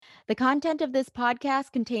The content of this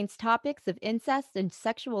podcast contains topics of incest and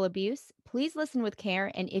sexual abuse. Please listen with care,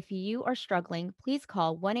 and if you are struggling, please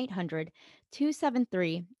call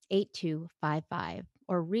 1-800-273-8255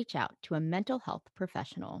 or reach out to a mental health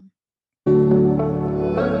professional.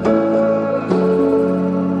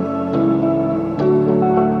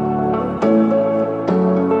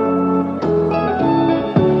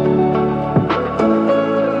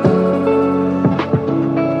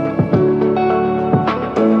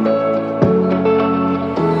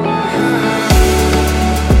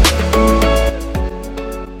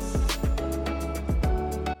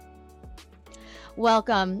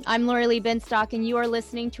 Welcome. I'm Lori Lee Benstock, and you are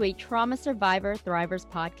listening to a Trauma Survivor Thrivers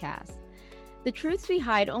podcast. The truths we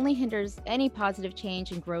hide only hinders any positive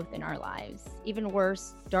change and growth in our lives. Even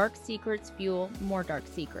worse, dark secrets fuel more dark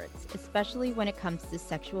secrets, especially when it comes to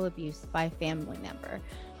sexual abuse by a family member.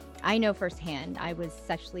 I know firsthand I was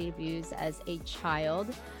sexually abused as a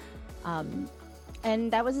child,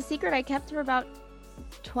 and that was a secret I kept for about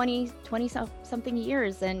 20 something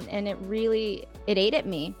years, and it ate at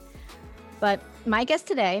me. But my guest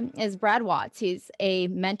today is Brad Watts. He's a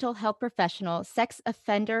mental health professional, sex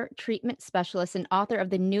offender treatment specialist, and author of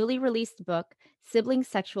the newly released book, Sibling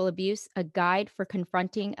Sexual Abuse, A Guide for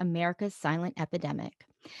Confronting America's Silent Epidemic.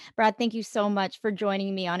 Brad, thank you so much for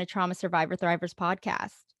joining me on a Trauma Survivor Thrivers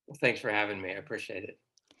podcast. Well, thanks for having me. I appreciate it.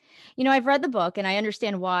 You know, I've read the book and I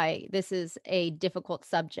understand why this is a difficult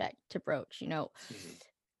subject to broach.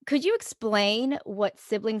 Could you explain what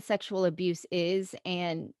sibling sexual abuse is,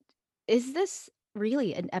 and is this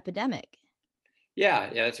really an epidemic? Yeah,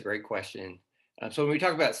 that's a great question. So when we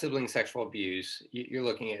talk about sibling sexual abuse, you're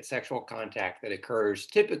looking at sexual contact that occurs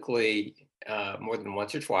typically more than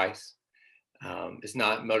once or twice. It's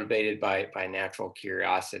not motivated by natural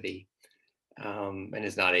curiosity, and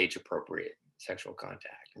is not age appropriate sexual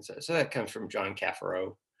contact. And so that comes from John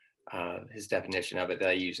Cafaro, his definition of it that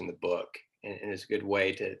I use in the book, and it's a good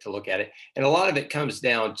way to look at it. And a lot of it comes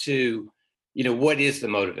down to, what is the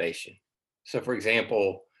motivation? So, for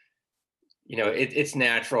example, it's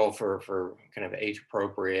natural for kind of age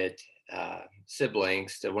appropriate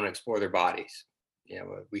siblings to want to explore their bodies.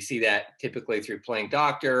 We see that typically through playing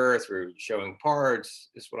doctor, through showing parts.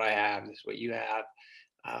 This is what I have. This is what you have.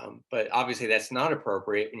 But obviously, that's not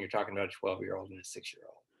appropriate when you're talking about a 12-year-old and a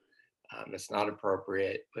 6-year-old. That's not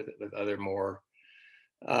appropriate with other more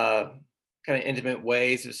kind of intimate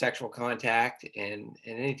ways of sexual contact, and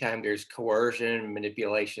anytime there's coercion,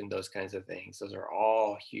 manipulation, those kinds of things, those are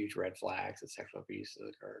all huge red flags that sexual abuse has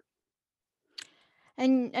occurred.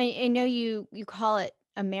 And I know you call it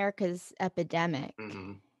America's epidemic.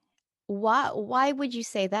 Mm-hmm. Why would you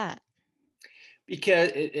say that? Because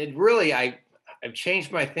it really, I've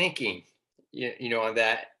changed my thinking, on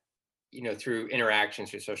that, through interactions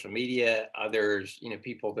through social media, others,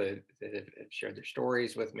 people that have shared their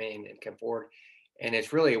stories with me and come forward. And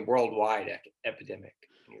it's really a worldwide epidemic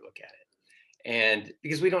when you look at it. And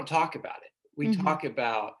because we don't talk about it, we talk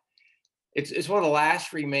about it's one of the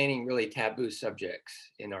last remaining really taboo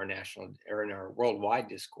subjects in our national or in our worldwide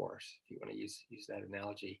discourse, if you want to use that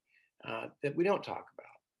analogy, that we don't talk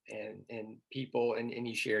about. And people, and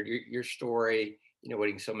you shared your story,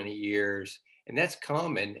 waiting so many years. And that's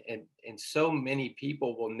common, and so many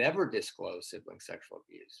people will never disclose sibling sexual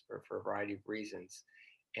abuse for a variety of reasons.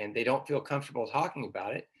 And they don't feel comfortable talking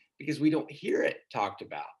about it because we don't hear it talked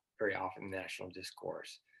about very often in national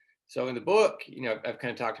discourse. So in the book, I've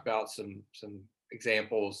kind of talked about some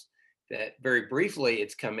examples that very briefly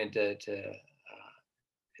it's come into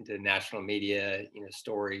national media,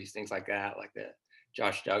 stories, things like that, like the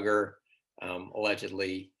Josh Duggar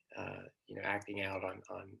allegedly, acting out on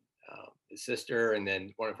his sister and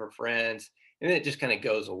then one of her friends, and then it just kind of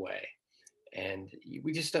goes away, and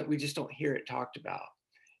we just don't hear it talked about.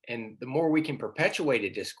 And the more we can perpetuate a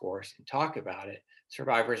discourse and talk about it,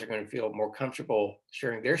 survivors are going to feel more comfortable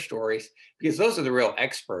sharing their stories, because those are the real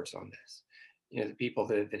experts on this, the people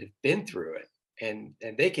that have been through it, and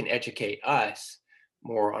they can educate us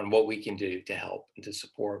more on what we can do to help and to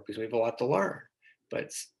support, because we have a lot to learn.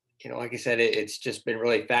 But like I said, it's just been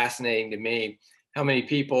really fascinating to me how many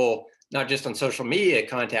people, not just on social media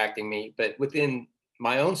contacting me, but within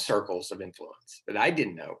my own circles of influence that I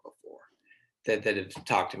didn't know before, that have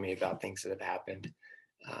talked to me about things that have happened.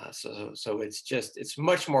 So it's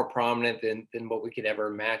much more prominent than what we could ever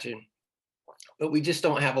imagine. But we just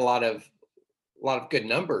don't have a lot of good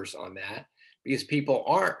numbers on that, because people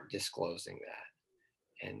aren't disclosing that.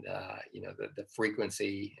 And the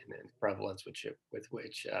frequency and the prevalence with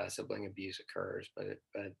which sibling abuse occurs, but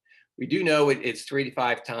we do know it's 3 to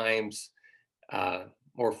 5 times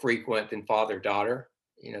more frequent than father-daughter,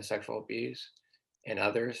 sexual abuse, and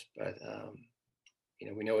others, but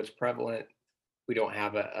we know it's prevalent. We don't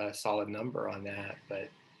have a solid number on that, but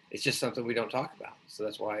it's just something we don't talk about. So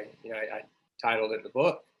that's why I titled it the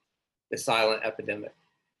book, "The Silent Epidemic."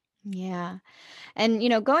 Yeah. And,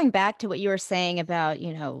 going back to what you were saying about,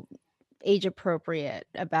 age appropriate,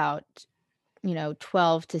 about,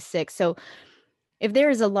 12 to 6. So if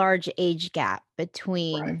there is a large age gap Right.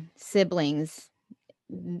 between siblings,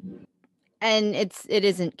 and it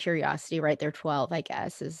isn't curiosity, right? They're 12, I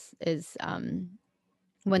guess, is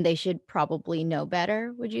when they should probably know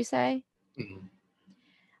better, would you say? Mhm.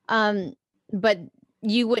 Um, but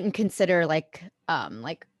you wouldn't consider like a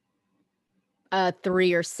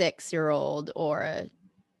 3 or 6-year-old or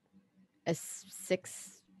a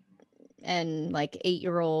 6 and like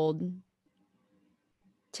 8-year-old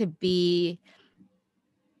to be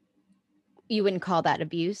you wouldn't call that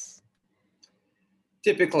abuse?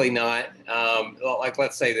 Typically not. Like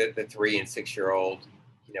let's say that the 3 and 6 year old,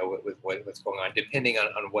 with what's going on, depending on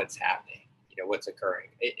what's happening, what's occurring.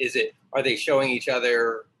 Are they showing each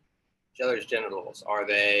other's genitals? Are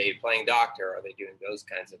they playing doctor? Are they doing those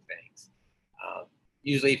kinds of things? Um,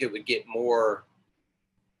 Usually, if it would get more,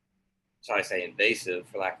 shall I say, invasive,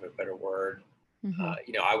 for lack of a better word, Mhm.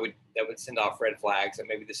 that would send off red flags that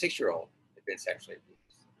maybe the 6 year old had been sexually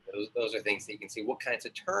abused. Those are things that you can see. What kinds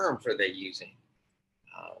of terms are they using?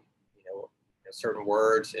 Um, certain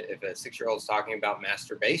words. If a 6 year old is talking about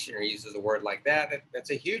masturbation or uses a word like that's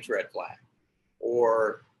a huge red flag.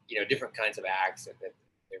 Or different kinds of acts that they're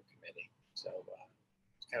committing. So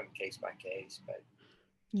it's kind of case by case, but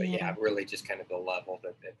yeah, Yeah. really just kind of the level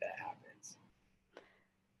that happens.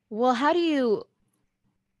 Well, how do you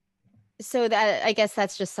so that I guess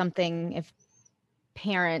that's just something if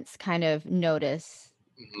parents kind of notice,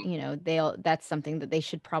 Hmm. they'll that's something that they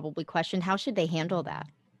should probably question. How should they handle that?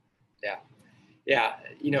 Yeah, yeah.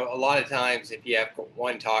 A lot of times if you have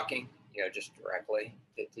one talking, just directly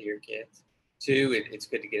to your kids. Two, it's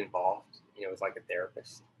good to get involved. With like a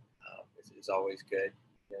therapist. It's always good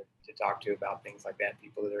to talk to about things like that.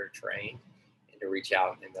 People that are trained and to reach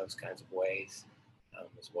out in those kinds of ways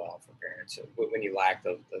as well for parents. So when you lack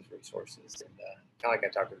those resources, and kind of like I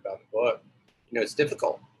talked about in the book, it's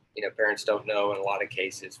difficult. Parents don't know in a lot of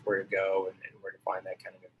cases where to go and where to find that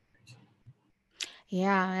kind of information.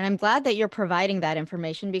 Yeah, and I'm glad that you're providing that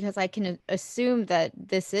information because I can assume that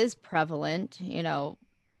this is prevalent. No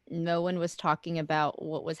one was talking about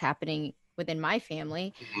what was happening within my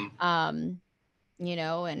family. Mm-hmm. Um,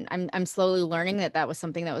 and I'm slowly learning that that was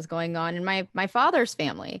something that was going on in my father's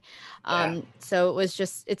family. Yeah, So it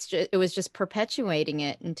was just perpetuating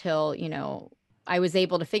it until, I was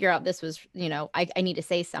able to figure out this was, I need to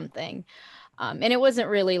say something. And it wasn't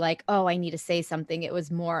really like, oh, I need to say something. It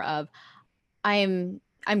was more of I'm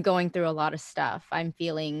I'm going through a lot of stuff. I'm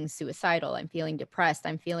feeling suicidal. I'm feeling depressed.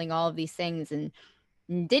 I'm feeling all of these things and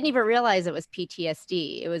didn't even realize it was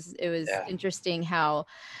PTSD. It was yeah, interesting how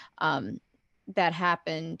um that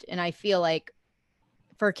happened. And I feel like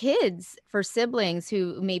for kids, for siblings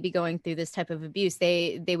who may be going through this type of abuse,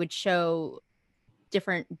 they would show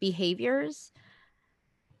different behaviors.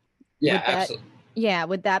 yeah, Would that absolutely. yeah,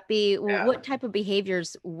 would that be Yeah. what type of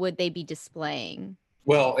behaviors would they be displaying?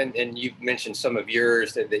 Well, and you mentioned some of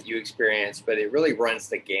yours that you experienced, but it really runs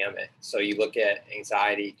the gamut. So you look at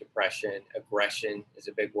anxiety, depression, aggression is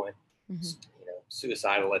a big one. Mhm.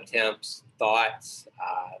 Suicidal attempts, thoughts,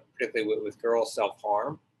 particularly with girls,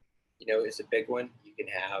 self-harm, is a big one. You can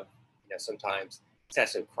have, sometimes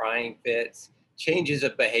excessive crying fits, changes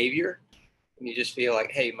of behavior, and you just feel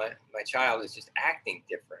like, hey, my child is just acting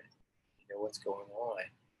different. What's going on?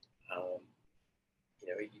 Um,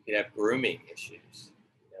 you could have grooming issues,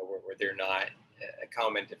 where they're not a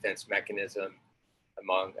common defense mechanism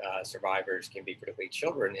among survivors can be, particularly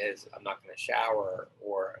children, is I'm not going to shower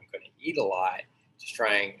or I'm going to eat a lot, just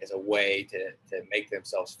trying as a way to make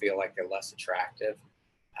themselves feel like they're less attractive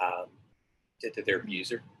um, to their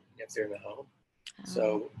abuser if they're in the home. Oh,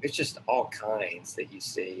 So it's just all kinds that you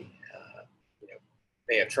see. You know,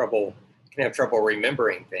 they have trouble, can have trouble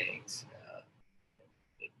remembering things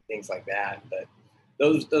like that. But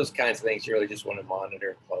those kinds of things you really just want to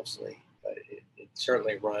monitor closely. But it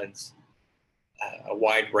certainly runs a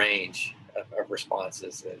wide range of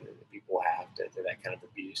responses that people have to that kind of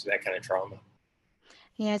abuse, to that kind of trauma.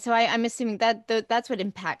 yeah, so I'm assuming that that's what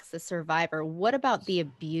impacts the survivor. What about the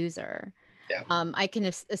abuser? Yeah. I can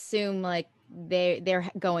assume like they're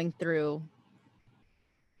going through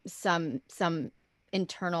some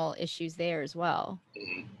internal issues there as well.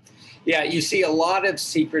 Mhm. Yeah, you see a lot of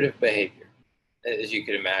secretive behavior, as you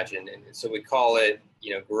could imagine, and so we call it,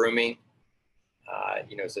 grooming.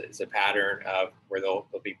 It's a pattern of where they'll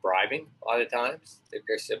be bribing a lot of times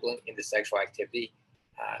their sibling into sexual activity,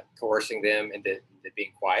 coercing them into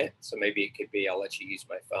being quiet. So maybe it could be, I'll let you use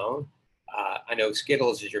my phone. I know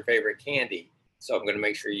Skittles is your favorite candy, so I'm going to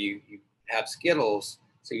make sure you have Skittles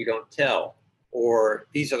so you don't tell. Or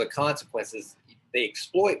these are the consequences. They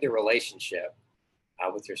exploit their relationship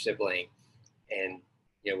with your sibling, and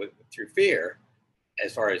through fear,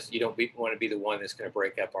 as far as you don't want to be the one that's going to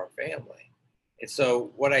break up our family. And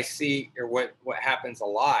so what I see, or what happens a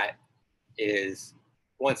lot, is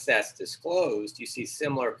once that's disclosed, you see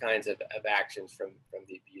similar kinds of actions from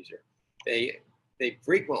the abuser. They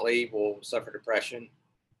frequently will suffer depression.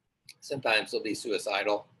 Sometimes they'll be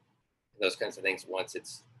suicidal, those kinds of things once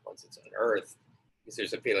it's unearthed, because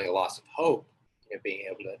there's a feeling of loss of hope, being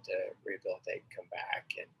able to rehabilitate, come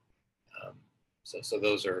back, and so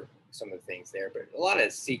those are some of the things there. But a lot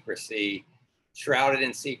of secrecy, shrouded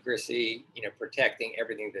in secrecy, protecting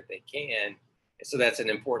everything that they can. And so that's an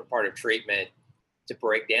important part of treatment, to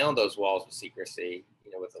break down those walls of secrecy,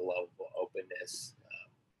 with a level of openness,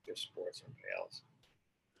 their supports, everybody else.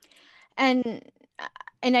 And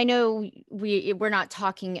and I know we're not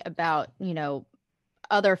talking about,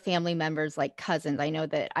 other family members like cousins. I know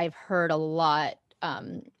that I've heard a lot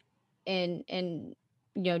in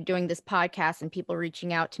doing this podcast and people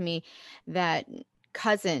reaching out to me that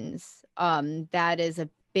cousins, that is a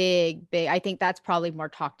big, I think that's probably more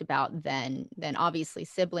talked about than obviously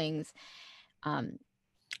siblings. And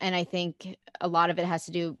I think a lot of it has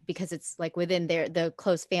to do because it's like within the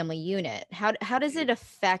close family unit. How does it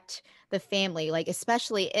affect the family, like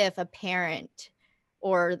especially if a parent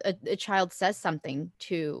or a child says something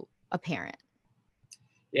to a parent?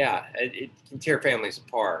 Yeah, it can tear families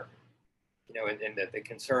apart, and the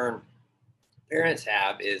concern parents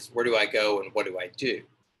have is, where do I go and what do I do?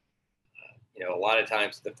 A lot of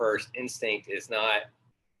times the first instinct is not,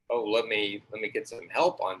 oh, let me get some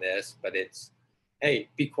help on this, but it's, hey,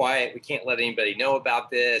 be quiet. We can't let anybody know about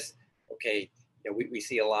this. Okay, we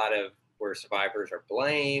see a lot of where survivors are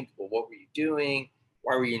blamed. Well, what were you doing?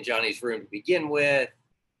 Why were you in Johnny's room to begin with?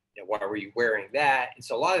 Why were you wearing that? And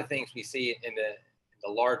so a lot of things we see in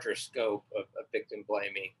the larger scope of victim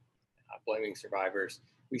blaming survivors,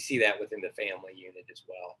 we see that within the family unit as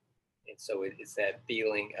well. And so it's that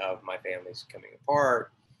feeling of my family's coming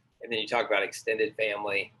apart. And then you talk about extended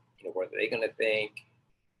family, what are they going to think?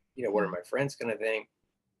 What are my friends going to think?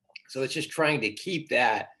 So it's just trying to keep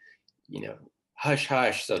that, hush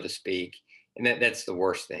hush, so to speak. And that's the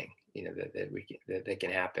worst thing, that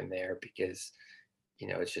can happen there, because,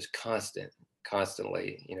 it's just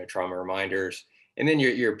constantly, trauma reminders. And then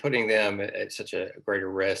you're putting them at such a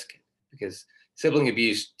greater risk, because sibling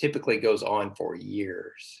abuse typically goes on for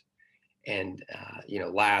years, and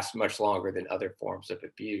lasts much longer than other forms of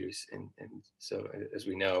abuse. And so, as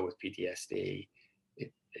we know, with PTSD,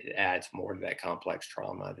 it adds more to that complex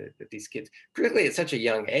trauma that these kids, particularly at such a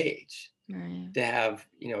young age, Right. to have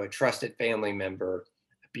a trusted family member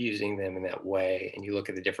abusing them in that way. And you look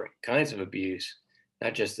at the different kinds of abuse,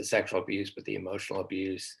 not just the sexual abuse, but the emotional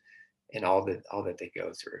abuse, and all that they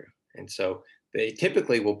go through. And so they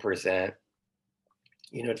typically will present,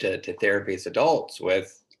 to therapy as adults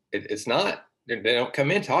with, it's not, they don't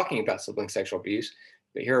come in talking about sibling sexual abuse,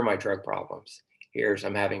 but here are my drug problems.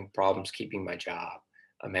 I'm having problems keeping my job.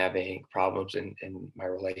 I'm having problems in my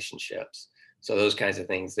relationships. So those kinds of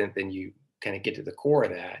things, then you kind of get to the core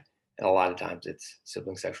of that. And a lot of times it's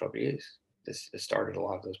sibling sexual abuse. This started a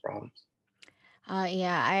lot of those problems.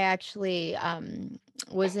 Yeah, I actually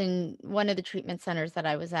was in one of the treatment centers that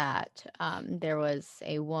I was at. There was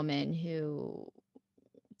a woman who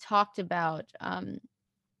talked about,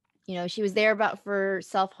 she was there about for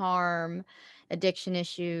self-harm, addiction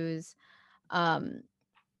issues. Um,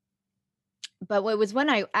 but it was when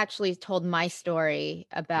I actually told my story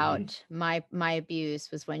Mm-hmm. about my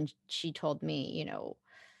abuse was when she told me,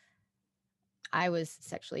 I was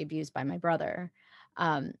sexually abused by my brother.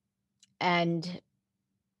 Um, and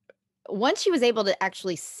once she was able to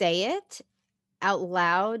actually say it out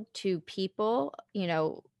loud to people,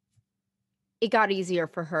 it got easier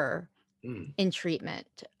for her Mm. in treatment.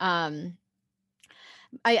 I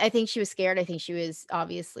think she was scared. I think she was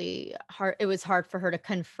obviously hard. It was hard for her to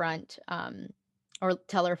confront or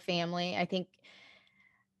tell her family. I think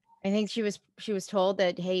she was told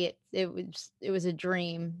that, hey, it was a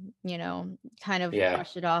dream, kind of Yeah.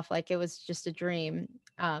 brushed it off like it was just a dream.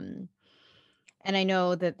 And I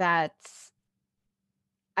know that's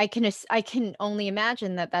I can only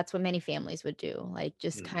imagine that that's what many families would do, like,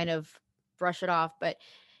 just Mm. kind of brush it off, but,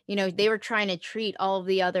 they were trying to treat all of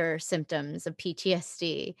the other symptoms of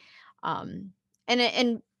PTSD, um,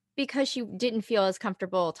 and because you didn't feel as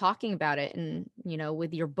comfortable talking about it and,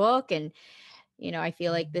 with your book and, I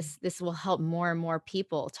feel like this will help more and more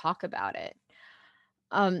people talk about it.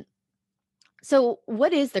 Um, so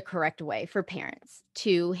what is the correct way for parents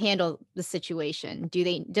to handle the situation?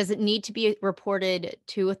 Does it need to be reported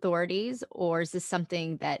to authorities, or is this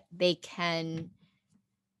something that they can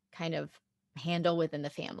kind of handle within the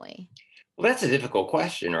family? Well, that's a difficult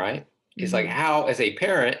question, right? It's like, Mhm. how, as a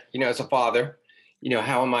parent, as a father,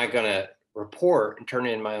 how am I going to report and turn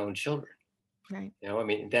in my own children? Right. I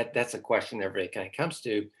mean, that's a question that everybody kind of comes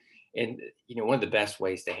to. And, one of the best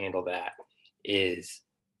ways to handle that is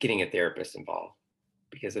getting a therapist involved,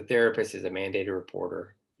 because a therapist is a mandated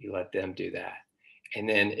reporter. You let them do that. And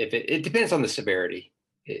then if it depends on the severity,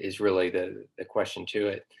 is really the question to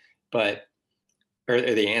it, but, or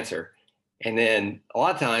the answer. And then a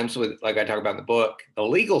lot of times, with, like I talk about in the book, the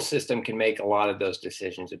legal system can make a lot of those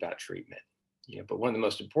decisions about treatment. But one of the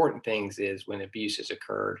most important things is, when abuse has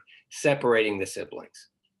occurred, separating the siblings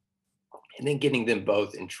and then getting them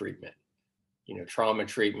both in treatment. Trauma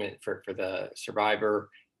treatment for the survivor,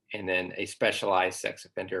 and then a specialized sex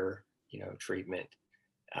offender, treatment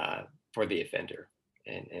uh, for the offender,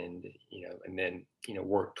 and then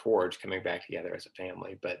work towards coming back together as a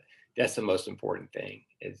family. But that's the most important thing,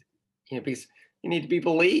 is because you need to be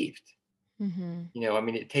believed. Mhm. I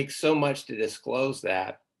mean, it takes so much to disclose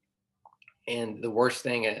that, and the worst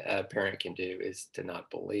thing a parent can do is to not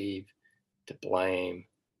believe, to blame,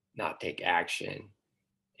 not take action.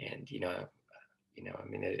 And I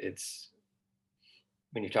mean, it's,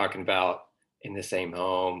 when you're talking about in the same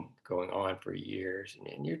home going on for years,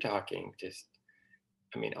 and you're talking just,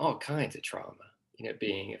 I mean, all kinds of trauma,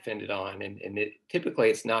 being offended on, and typically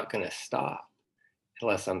it's not going to stop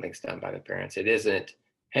unless something's done by the parents. It isn't,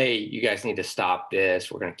 hey, you guys need to stop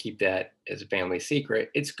this. We're going to keep that as a family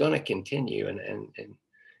secret. It's going to continue, and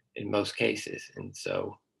in most cases. And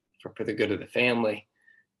so, for the good of the family,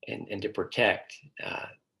 and to protect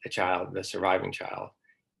the child, the surviving child,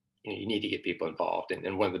 you need to get people involved.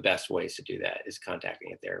 And one of the best ways to do that is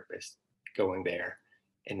contacting a therapist, going there,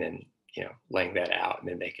 and then, laying that out, and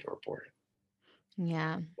then they can report it.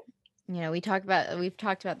 Yeah. We've talked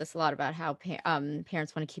about this a lot about how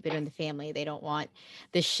parents want to keep it in the family. They don't want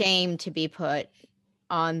the shame to be put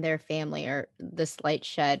on their family or the slight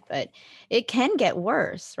shed, but it can get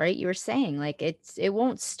worse, right? You were saying like it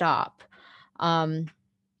won't stop. Um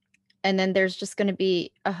and then there's just going to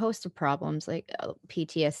be a host of problems like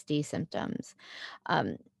PTSD symptoms.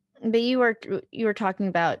 Um but you were talking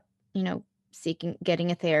about, you know,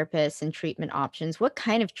 getting a therapist and treatment options. What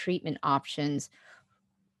kind of treatment options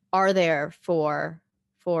are there for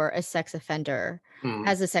a sex offender Mhm.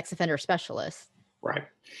 as a sex offender specialist? Right.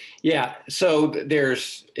 Yeah. So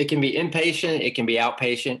it can be inpatient, it can be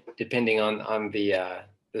outpatient, depending on the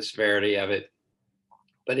severity of it,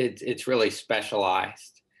 but it's really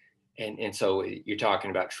specialized. And so you're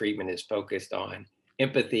talking about treatment is focused on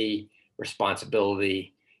empathy,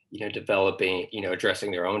 responsibility, developing,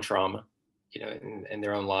 addressing their own trauma, in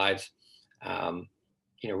their own lives, um,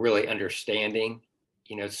 really understanding.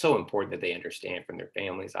 It's so important that they understand from their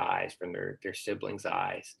family's eyes, from their siblings'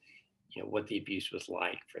 eyes, what the abuse was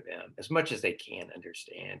like for them, as much as they can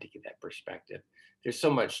understand, to get that perspective. There's so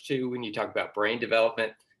much too, when you talk about brain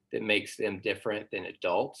development, that makes them different than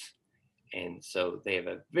adults. And so they have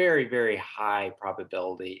a very, very high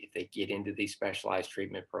probability, if they get into these specialized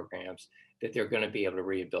treatment programs, that they're going to be able to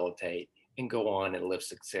rehabilitate and go on and live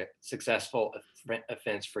successful,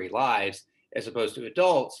 offense-free lives, as opposed to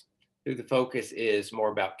adults who the focus is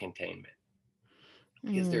more about containment,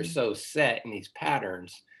 because they're Mm, so set in these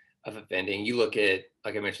patterns of offending. You look at,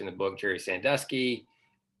 like I mentioned in the book, Jerry Sandusky,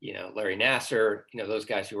 Larry Nasser, those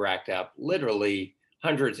guys who racked up literally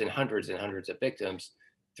hundreds and hundreds and hundreds of victims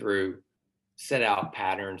through set out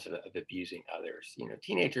patterns of abusing others.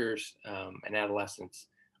 Teenagers and adolescents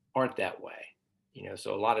aren't that way.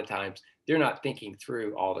 So a lot of times they're not thinking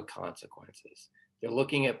through all the consequences. They're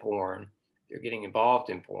looking at porn, they're getting involved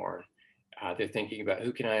in porn, they're thinking about,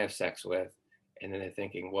 who can I have sex with, and then they're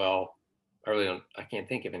thinking, well, I can't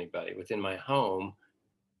think of anybody within my home.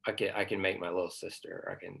 I can make my little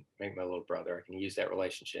sister, I can make my little brother, I can use that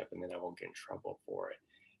relationship, and then I won't get in trouble for it.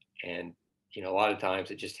 And a lot of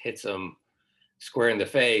times it just hits them square in the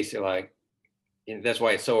face. They're like, that's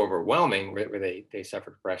why it's so overwhelming, where they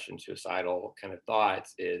suffer depression, suicidal kind of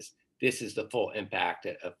thoughts, is this is the full impact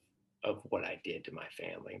of what I did to my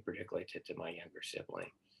family, and particularly to my younger sibling.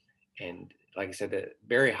 And like I said, the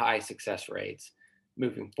very high success rates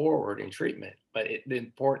moving forward in treatment. But the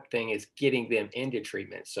important thing is getting them into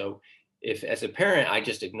treatment. So if, as a parent, I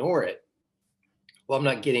just ignore it, well, I'm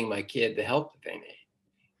not getting my kid the help that they need.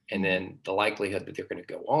 And then the likelihood that they're going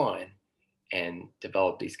to go on and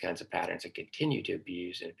develop these kinds of patterns and continue to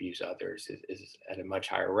abuse and abuse others is at a much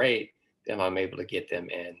higher rate than I'm able to get them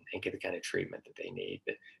in and get the kind of treatment that they need.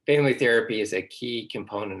 But family therapy is a key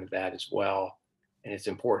component of that as well. And it's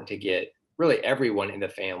important to get really everyone in the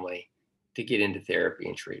family to get into therapy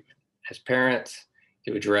and treatment. As parents,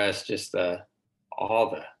 to address just all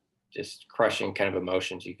the just crushing kind of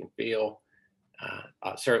emotions you can feel,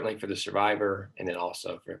 certainly for the survivor, and then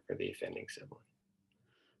also for the offending sibling.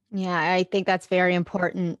 Yeah, I think that's very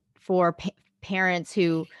important for parents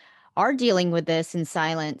who are dealing with this in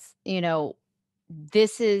silence.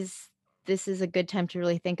 This is a good time to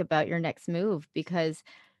really think about your next move, because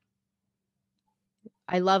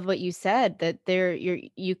I love what you said, that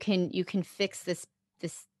you can fix this,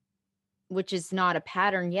 which is not a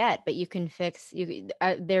pattern yet, but you can fix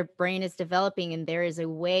their brain is developing, and there is a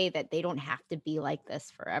way that they don't have to be like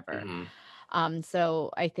this forever.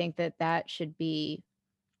 So I think that should be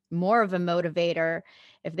more of a motivator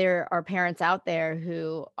if there are parents out there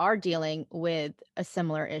who are dealing with a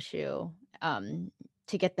similar issue,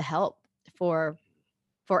 to get the help for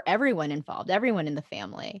everyone involved, everyone in the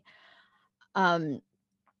family.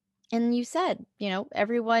 And you said,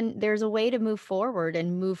 everyone, there's a way to move forward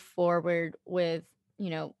with,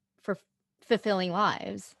 for fulfilling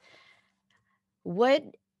lives. What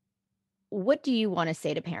do you want to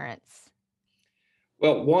say to parents?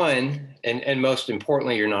 Well, one, and most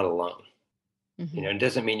importantly, you're not alone. Mm-hmm. It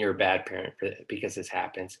doesn't mean you're a bad parent because this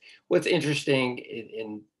happens. What's interesting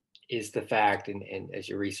is the fact, and as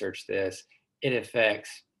you research this, it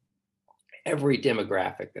affects every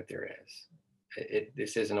demographic that there is.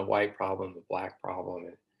 This isn't a white problem, a Black problem,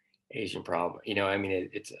 an Asian problem.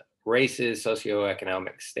 It's races,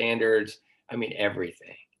 socioeconomic standards.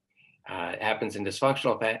 Everything. It happens in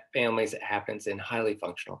dysfunctional families. It happens in highly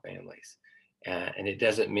functional families. And it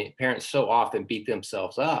doesn't mean parents so often beat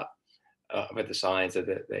themselves up with the signs that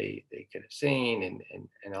they could have seen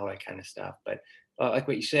and all that kind of stuff. But like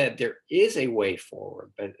what you said, there is a way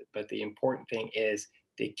forward. But the important thing is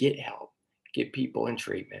to get help, get people in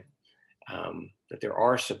treatment, that there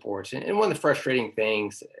are supports. And one of the frustrating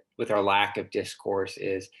things with our lack of discourse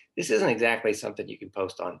is this isn't exactly something you can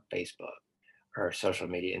post on Facebook or social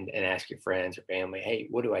media and ask your friends or family, hey,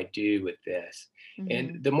 what do I do with this? Mm-hmm.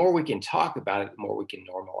 And the more we can talk about it, the more we can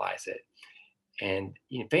normalize it. And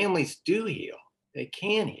families do heal. They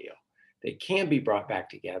can heal. They can be brought back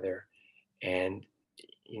together. And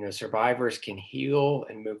survivors can heal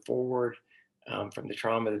and move forward from the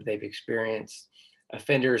trauma that they've experienced.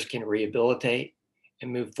 Offenders can rehabilitate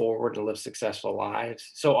and move forward and live successful lives.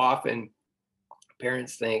 So often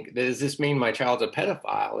parents think, does this mean my child's a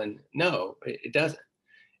pedophile? And no, it doesn't.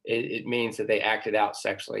 It means that they acted out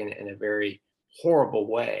sexually in a very horrible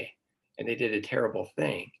way, and they did a terrible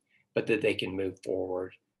thing, but that they can move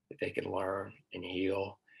forward, that they can learn and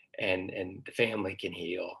heal, and the family can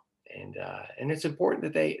heal. And it's important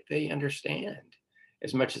that they understand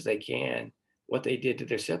as much as they can what they did to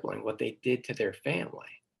their sibling, what they did to their family.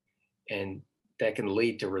 And that can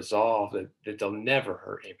lead to resolve that they'll never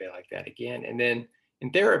hurt anybody like that again. And then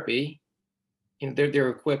in therapy, they're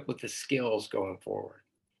equipped with the skills going forward.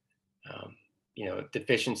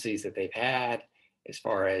 Deficiencies that they've had as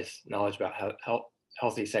far as knowledge about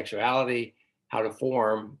healthy sexuality, how to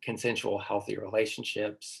form consensual, healthy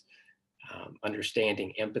relationships,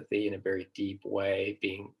 understanding empathy in a very deep way,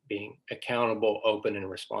 being accountable, open, and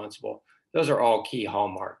responsible. Those are all key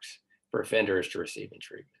hallmarks for offenders to receiving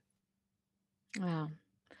treatment. Wow.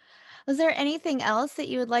 Was there anything else that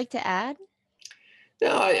you would like to add?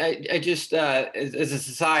 No, I just, as a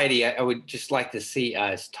society, I would just like to see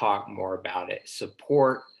us talk more about it,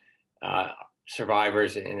 support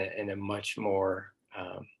survivors in a much more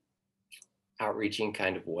outreaching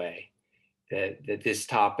kind of way, that this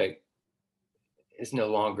topic is no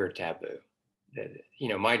longer taboo. That,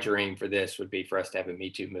 my dream for this would be for us to have a Me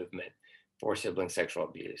Too movement for sibling sexual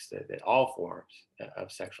abuse, that all forms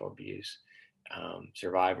of sexual abuse,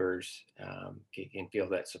 survivors can feel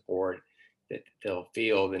that support, that they'll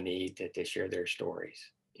feel the need to share their stories,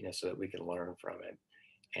 so that we can learn from it.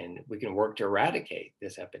 And we can work to eradicate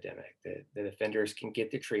this epidemic, that offenders can get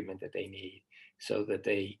the treatment that they need so that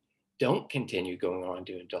they don't continue going on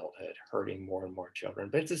to adulthood, hurting more and more children.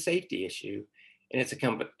 But it's a safety issue, and it's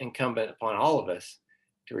incumbent upon all of us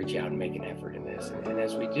to reach out and make an effort in this. And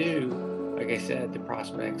as we do, like I said, the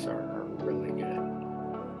prospects are really good.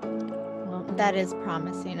 Well, that is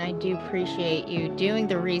promising. I do appreciate you doing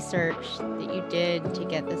the research that you did to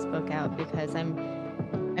get this book out, because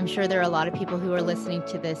I'm sure there are a lot of people who are listening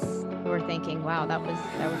to this who are thinking, wow, that was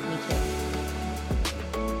me too.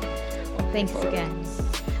 Well, thanks again.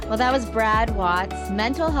 Well, that was Brad Watts,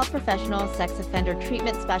 mental health professional, sex offender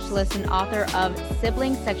treatment specialist, and author of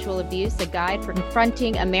Sibling Sexual Abuse, a guide for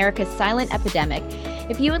confronting America's silent epidemic.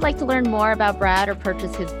 If you would like to learn more about Brad or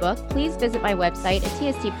purchase his book, please visit my website at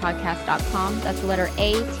tstpodcast.com. That's the letter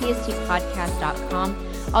A, tstpodcast.com.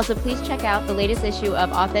 Also, please check out the latest issue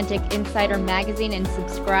of Authentic Insider magazine and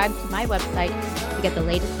subscribe to my website to get the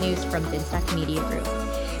latest news from Binstock Media Group.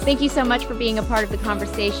 Thank you so much for being a part of the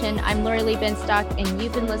conversation. I'm Lori Lee Binstock, and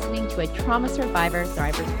you've been listening to a Trauma Survivor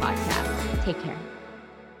Thrivers podcast. Take care.